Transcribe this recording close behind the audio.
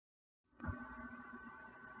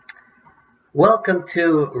Welcome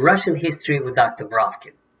to Russian History with Dr.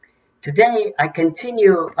 Brovkin. Today I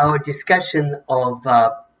continue our discussion of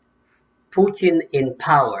Putin in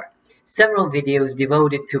power. Several videos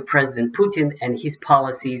devoted to President Putin and his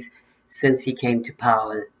policies since he came to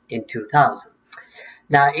power in 2000.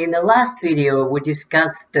 Now, in the last video, we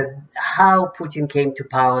discussed how Putin came to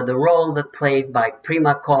power, the role that played by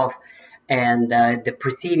Primakov, and the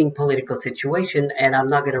preceding political situation, and I'm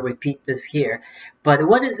not going to repeat this here. But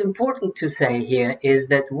what is important to say here is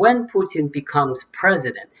that when Putin becomes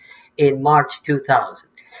president in March 2000,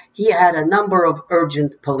 he had a number of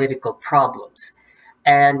urgent political problems.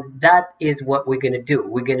 And that is what we're going to do.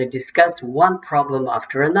 We're going to discuss one problem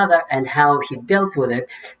after another and how he dealt with it.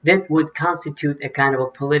 That would constitute a kind of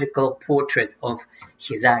a political portrait of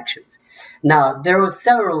his actions. Now, there were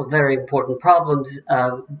several very important problems.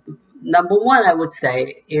 Number one, I would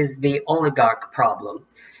say, is the oligarch problem.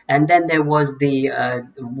 And then there was the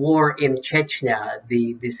war in Chechnya,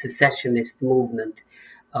 the secessionist movement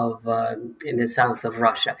of in the south of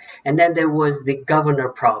Russia. And then there was the governor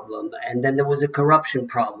problem, and then there was a corruption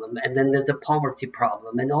problem, and then there's a poverty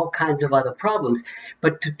problem, and all kinds of other problems.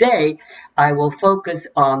 But today, I will focus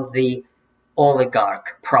on the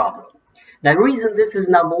oligarch problem. Now, the reason this is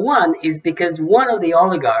number one is because one of the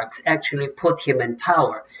oligarchs actually put him in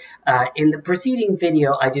power. In the preceding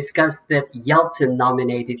video, I discussed that Yeltsin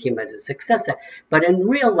nominated him as a successor, but in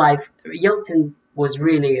real life, Yeltsin was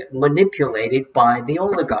really manipulated by the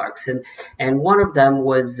oligarchs, and one of them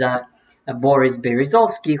was Boris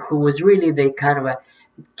Berezovsky, who was really the kind of a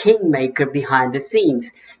kingmaker behind the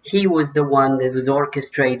scenes. He was the one that was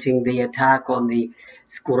orchestrating the attack on the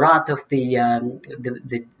Skuratov, the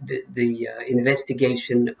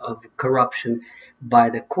investigation of corruption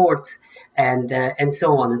by the courts, and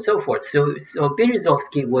so on and so forth. So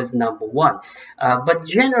Berezovsky was number one. But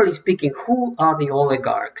generally speaking, who are the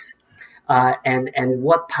oligarchs? And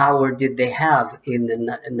what power did they have in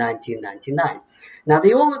 1999? Now,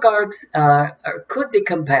 the oligarchs could be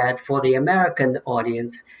compared for the American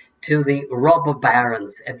audience to the robber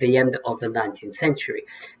barons at the end of the 19th century.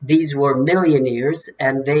 These were millionaires,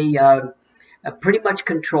 and they pretty much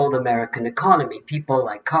controlled the American economy. People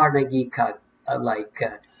like Carnegie, like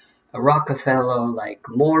Rockefeller, like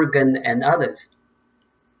Morgan, and others.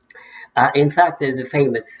 In fact, there's a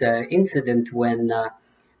famous incident when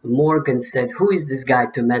Morgan said, "Who is this guy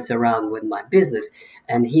to mess around with my business?"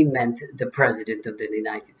 And he meant the President of the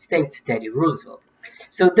United States, Teddy Roosevelt.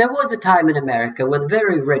 So there was a time in America when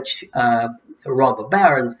very rich robber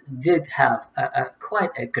barons did have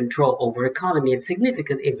quite a control over economy and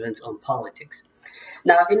significant influence on politics.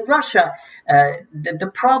 Now, in Russia, the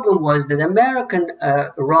problem was that American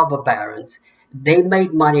robber barons, they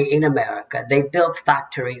made money in America, they built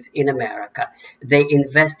factories in America, they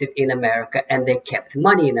invested in America, and they kept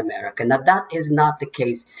money in America. Now, that is not the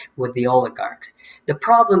case with the oligarchs. The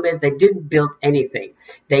problem is they didn't build anything.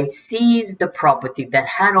 They seized the property that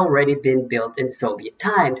had already been built in Soviet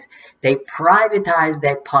times. They privatized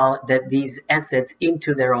these assets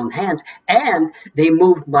into their own hands, and they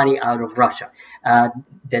moved money out of Russia.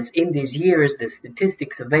 In these years, the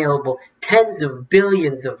statistics available, tens of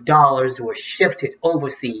billions of dollars were shifted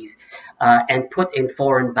overseas and put in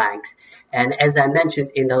foreign banks. And as I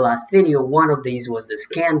mentioned in the last video, one of these was the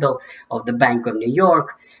scandal of the Bank of New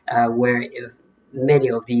York, where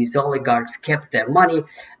many of these oligarchs kept their money.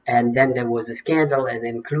 And then there was a scandal, and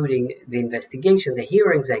including the investigation, the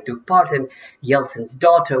hearings I took part in, Yeltsin's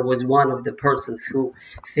daughter was one of the persons who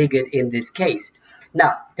figured in this case.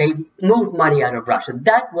 Now, they moved money out of Russia.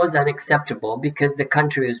 That was unacceptable because the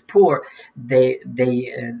country was poor. There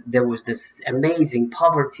was this amazing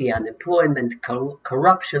poverty, unemployment,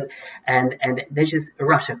 corruption, and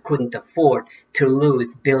Russia couldn't afford to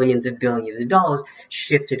lose billions and billions of dollars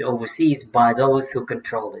shifted overseas by those who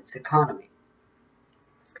controlled its economy.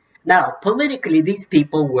 Now, politically, these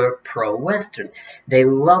people were pro-Western. They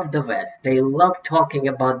loved the West. They loved talking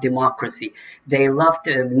about democracy. They loved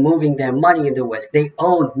moving their money in the West.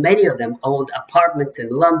 Many of them owned apartments in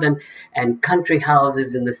London and country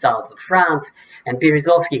houses in the south of France. And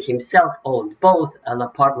Berezovsky himself owned both an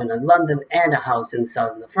apartment in London and a house in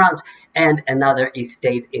southern France and another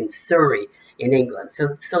estate in Surrey in England. So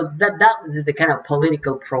that was the kind of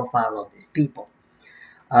political profile of these people.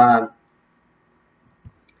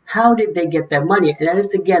 How did they get their money? And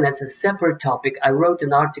this, again, that's a separate topic. I wrote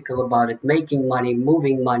an article about it, making money,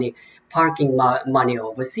 moving money, parking money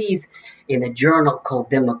overseas in a journal called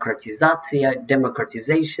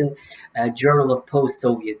Democratization, a journal of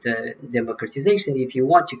post-Soviet democratization. If you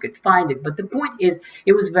want, you could find it. But the point is,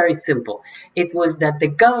 it was very simple. It was that the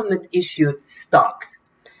government issued stocks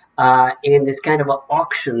in this kind of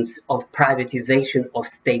auctions of privatization of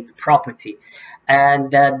state property.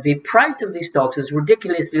 And the price of these stocks was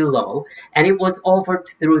ridiculously low, and it was offered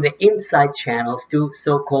through the inside channels to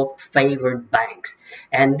so-called favored banks.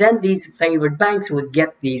 And then these favored banks would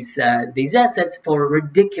get these assets for a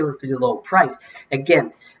ridiculously low price.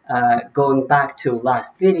 Again, going back to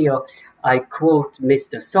last video, I quote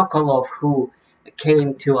Mr. Sokolov, who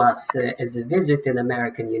came to us as a visit in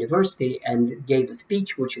American University and gave a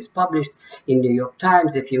speech which is published in New York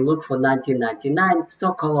Times. If you look for 1999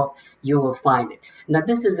 Sokolov, you will find it. Now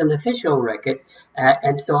this is an official record,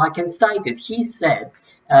 and so I can cite it. He said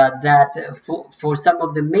that for some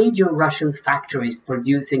of the major Russian factories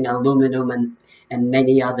producing aluminum and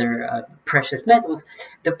many other precious metals,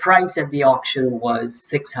 the price at the auction was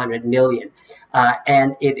 600 million,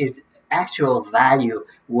 and it is actual value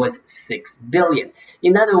was 6 billion.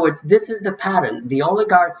 In other words, this is the pattern. The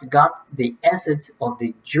oligarchs got the assets of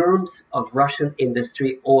the germs of Russian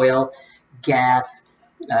industry, oil, gas,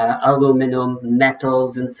 aluminum,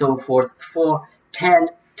 metals, and so forth, for 10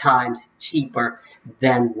 times cheaper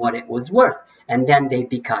than what it was worth. And then they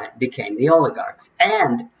became the oligarchs.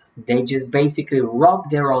 And they just basically robbed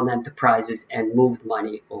their own enterprises and moved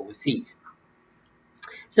money overseas.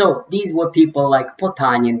 So these were people like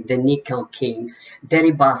Potanin, the nickel king,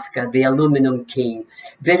 Deripaska, the aluminum king,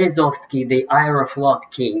 Berezovsky, the Aeroflot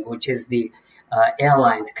king, which is the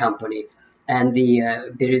airlines company, and the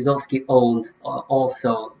Berezovsky owned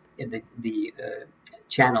also the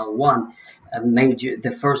Channel 1,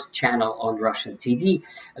 the first channel on Russian TV.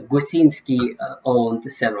 Gusinsky owned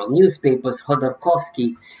several newspapers.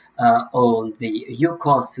 Khodorkovsky owned the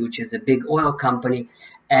Yukos, which is a big oil company,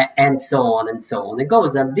 and so on and so on it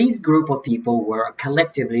goes. And these group of people were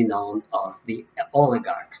collectively known as the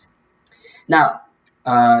oligarchs. Now,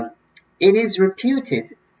 it is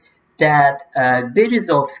reputed that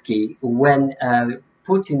Berezovsky, when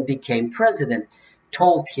Putin became president,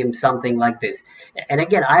 told him something like this. And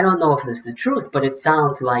again, I don't know if this is the truth, but it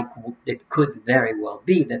sounds like it could very well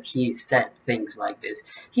be that he said things like this.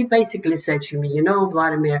 He basically said to me, you know,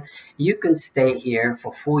 Vladimir, you can stay here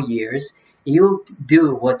for 4 years. You'll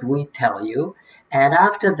do what we tell you. And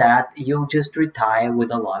after that, you'll just retire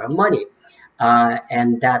with a lot of money.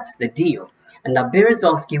 And that's the deal. And now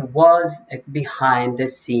Berezovsky was behind the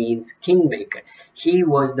scenes kingmaker. He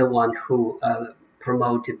was the one who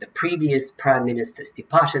promoted the previous Prime Minister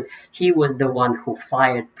Stepashin. He was the one who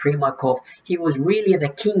fired Primakov. He was really the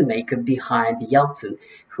kingmaker behind Yeltsin,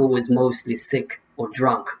 who was mostly sick or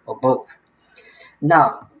drunk or both.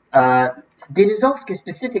 Now, Berezovsky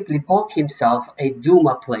specifically bought himself a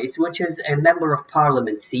Duma place, which is a member of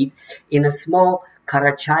parliament seat in a small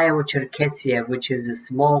Karachayevo-Cherkessia, which is a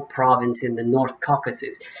small province in the North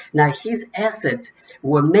Caucasus. Now, his assets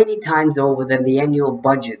were many times over than the annual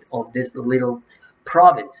budget of this little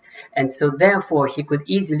province, and so therefore he could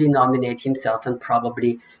easily nominate himself and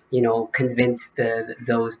probably, you know, convince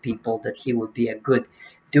those people that he would be a good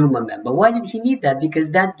Duma member. Why did he need that?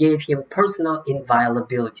 Because that gave him personal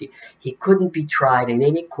inviolability. He couldn't be tried in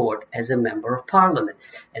any court as a member of parliament,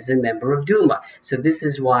 as a member of Duma. So this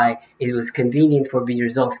is why it was convenient for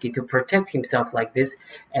Berezovsky to protect himself like this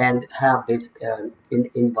and have this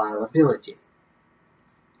inviolability.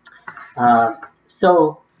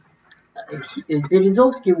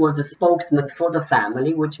 Berezovsky was a spokesman for the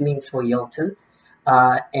family, which means for Yeltsin.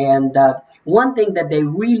 One thing that they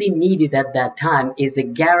really needed at that time is a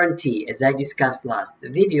guarantee, as I discussed last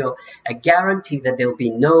video, a guarantee that there will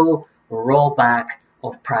be no rollback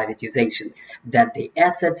of privatization, that the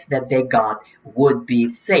assets that they got would be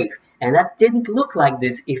safe. And that didn't look like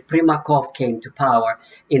this if Primakov came to power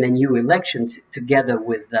in the new elections together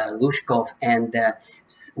with Lushkov and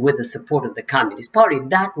with the support of the Communist Party.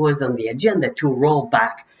 That was on the agenda, to roll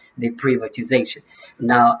back the privatization.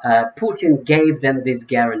 Now, Putin gave them this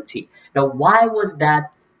guarantee. Now, why was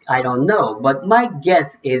that? I don't know, but my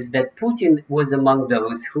guess is that Putin was among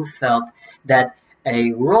those who felt that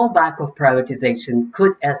a rollback of privatization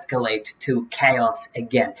could escalate to chaos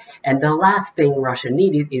again. And the last thing Russia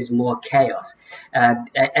needed is more chaos. And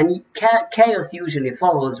chaos usually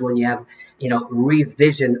follows when you have, you know,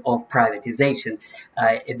 revision of privatization.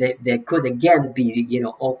 There could again be, you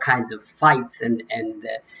know, all kinds of fights and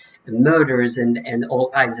murders and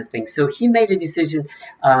all kinds of things. So he made a decision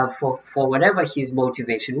for whatever his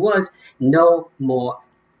motivation was, no more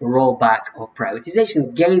rollback of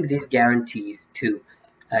privatization, gave these guarantees to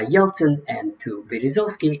Yeltsin and to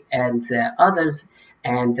Berezovsky and others,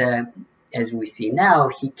 and as we see now,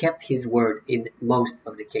 he kept his word in most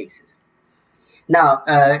of the cases. Now,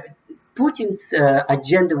 Putin's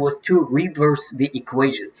agenda was to reverse the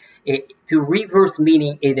equation. To reverse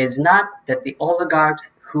meaning it is not that the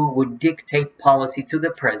oligarchs who would dictate policy to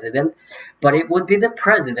the president, but it would be the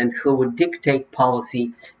president who would dictate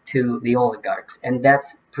policy to the oligarchs. And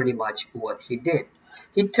that's pretty much what he did.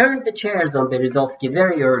 He turned the chairs on Berezovsky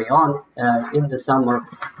very early on in the summer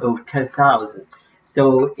of 2000.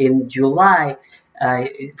 So in July,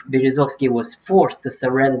 Berezovsky was forced to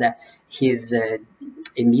surrender his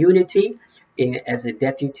immunity as a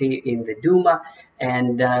deputy in the Duma,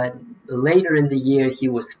 and later in the year he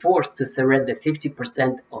was forced to surrender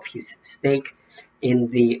 50% of his stake in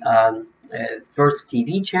the first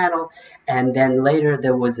TV channel, and then later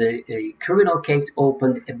there was a criminal case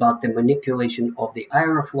opened about the manipulation of the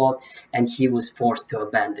Aeroflot, and he was forced to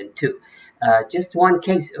abandon too. Just one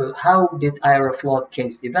case, how did Aeroflot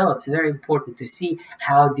case develop? It's very important to see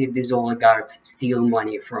how did these oligarchs steal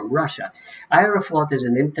money from Russia. Aeroflot is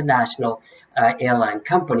an international airline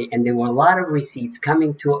company, and there were a lot of receipts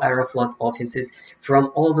coming to Aeroflot offices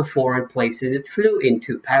from all the foreign places it flew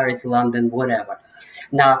into, Paris, London, whatever.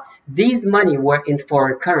 Now, these money were in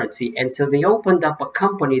foreign currency, and so they opened up a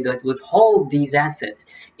company that would hold these assets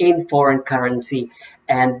in foreign currency,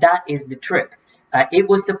 and that is the trick. It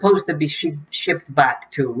was supposed to be shipped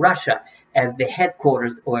back to Russia as the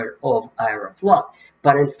headquarters of Aeroflot,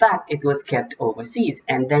 but in fact it was kept overseas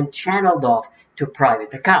and then channeled off to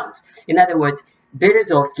private accounts. In other words,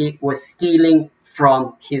 Berezovsky was stealing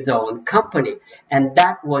from his own company, and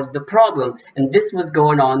that was the problem. And this was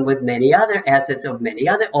going on with many other assets of many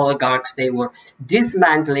other oligarchs. They were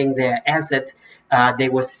dismantling their assets, they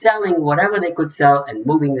were selling whatever they could sell and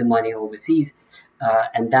moving the money overseas.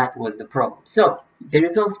 And that was the problem. So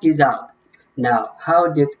Berezovsky is out. Now, how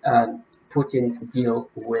did Putin deal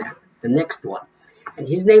with the next one? And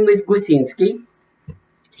his name is Gusinsky.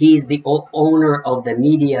 He is the owner of the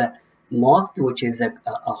Media Most, which is a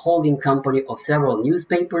holding company of several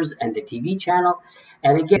newspapers and the TV channel.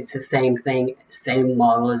 And again, it's the same thing, same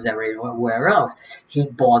model as everywhere else. He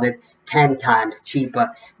bought it 10 times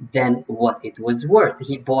cheaper than what it was worth.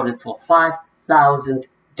 He bought it for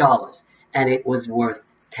 $5,000. And it was worth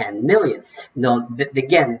 10 million. Now,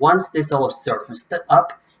 again, once this all surfaced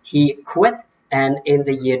up, he quit, and in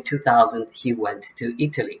the year 2000, he went to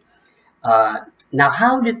Italy. Now,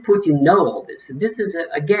 how did Putin know all this? This is,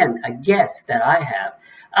 again, a guess that I have.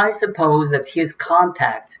 I suppose that his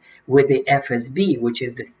contacts with the FSB, which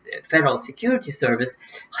is the Federal Security Service,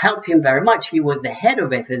 helped him very much. He was the head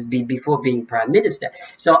of FSB before being prime minister.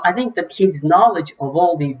 So I think that his knowledge of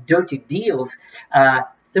all these dirty deals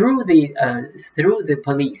through the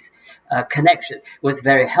police connection was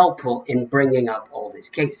very helpful in bringing up all these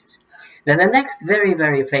cases. Then the next very,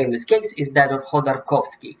 very famous case is that of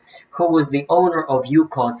Khodorkovsky, who was the owner of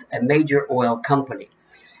Yukos, a major oil company.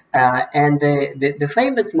 And the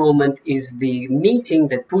famous moment is the meeting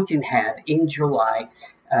that Putin had in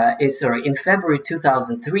in February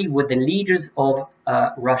 2003 with the leaders of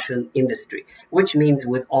Russian industry, which means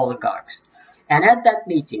with oligarchs. And at that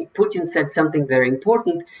meeting, Putin said something very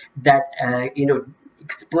important that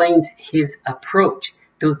explains his approach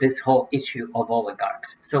to this whole issue of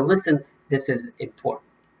oligarchs. So listen, this is important.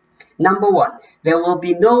 Number one, there will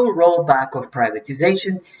be no rollback of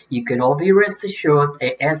privatization. You can all be rest assured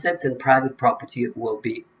assets and private property will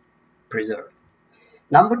be preserved.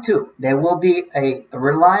 Number two, there will be a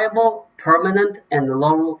reliable, permanent, and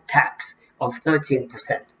low tax of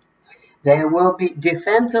 13%. There will be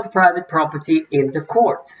defense of private property in the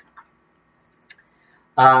courts.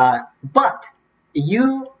 But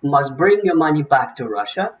you must bring your money back to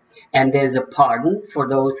Russia, and there's a pardon for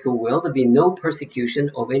those who will. There'll be no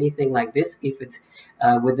persecution of anything like this if it's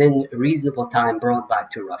within reasonable time brought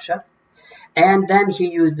back to Russia. And then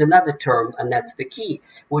he used another term, and that's the key,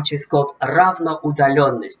 which is called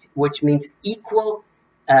равноудаленность, which means equal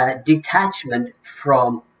detachment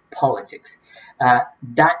from politics.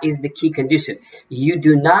 That is the key condition. You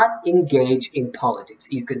do not engage in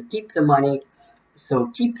politics. You can keep the money, so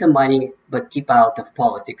keep the money, but keep out of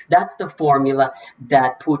politics. That's the formula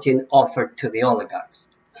that Putin offered to the oligarchs.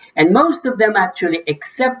 And most of them actually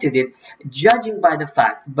accepted it, judging by the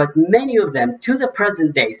fact, but many of them to the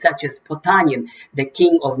present day, such as Potanin, the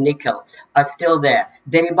king of nickel, are still there.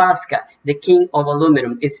 Deripaska, the king of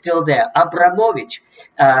aluminum, is still there. Abramovich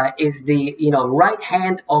is the right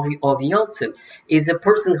hand of Yeltsin, is a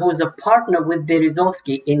person who is a partner with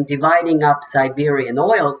Berezovsky in dividing up Siberian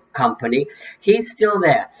oil company. He's still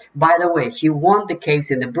there. By the way, he won the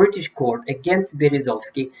case in the British court against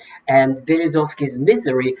Berezovsky, and Berezovsky's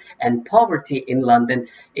misery and poverty in London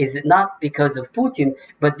is not because of Putin,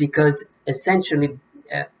 but because essentially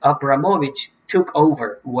Abramovich took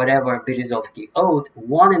over whatever Berezovsky owed,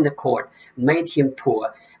 won in the court, made him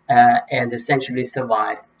poor, and essentially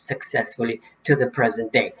survived successfully to the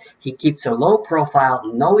present day. He keeps a low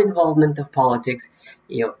profile, no involvement of politics,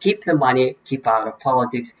 keep the money, keep out of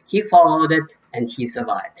politics. He followed it and he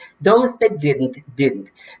survived. Those that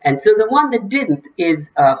didn't. And so the one that didn't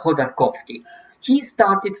is Khodorkovsky. He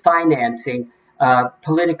started financing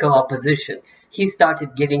political opposition. He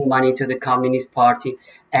started giving money to the Communist Party,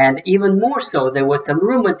 and even more so, there were some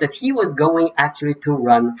rumors that he was going actually to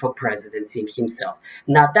run for presidency himself.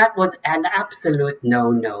 Now, that was an absolute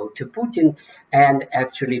no-no to Putin and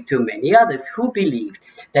actually to many others who believed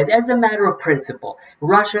that as a matter of principle,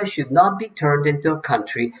 Russia should not be turned into a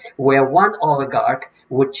country where one oligarch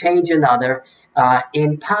would change another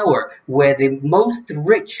in power, where the most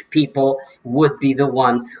rich people would be the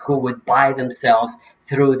ones who would buy themselves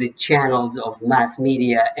through the channels of mass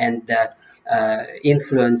media and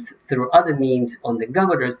influence through other means on the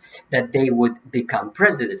governors, that they would become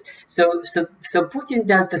presidents. So Putin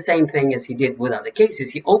does the same thing as he did with other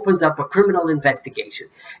cases. He opens up a criminal investigation,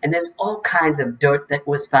 and there's all kinds of dirt that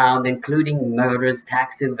was found, including murders,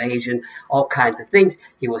 tax evasion, all kinds of things.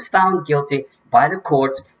 He was found guilty by the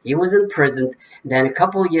courts. He was imprisoned. Then a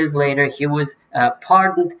couple of years later, he was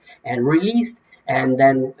pardoned and released, and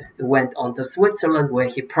then went on to Switzerland, where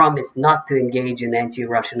he promised not to engage in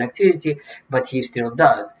anti-Russian activity, but he still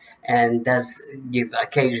does, and does give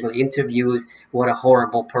occasional interviews. What a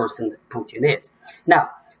horrible person Putin is. Now,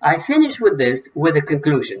 I finish with this, with a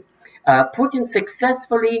conclusion. Putin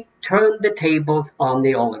successfully turned the tables on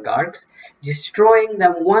the oligarchs, destroying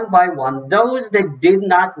them one by one, those that did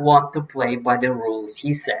not want to play by the rules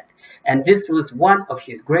he set. And this was one of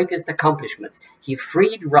his greatest accomplishments. He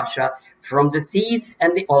freed Russia from the thieves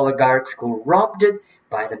and the oligarchs who robbed it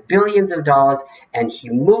by the billions of dollars, and he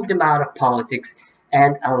moved them out of politics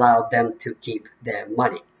and allowed them to keep their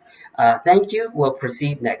money. Thank you. We'll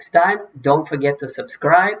proceed next time. Don't forget to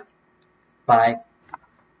subscribe. Bye.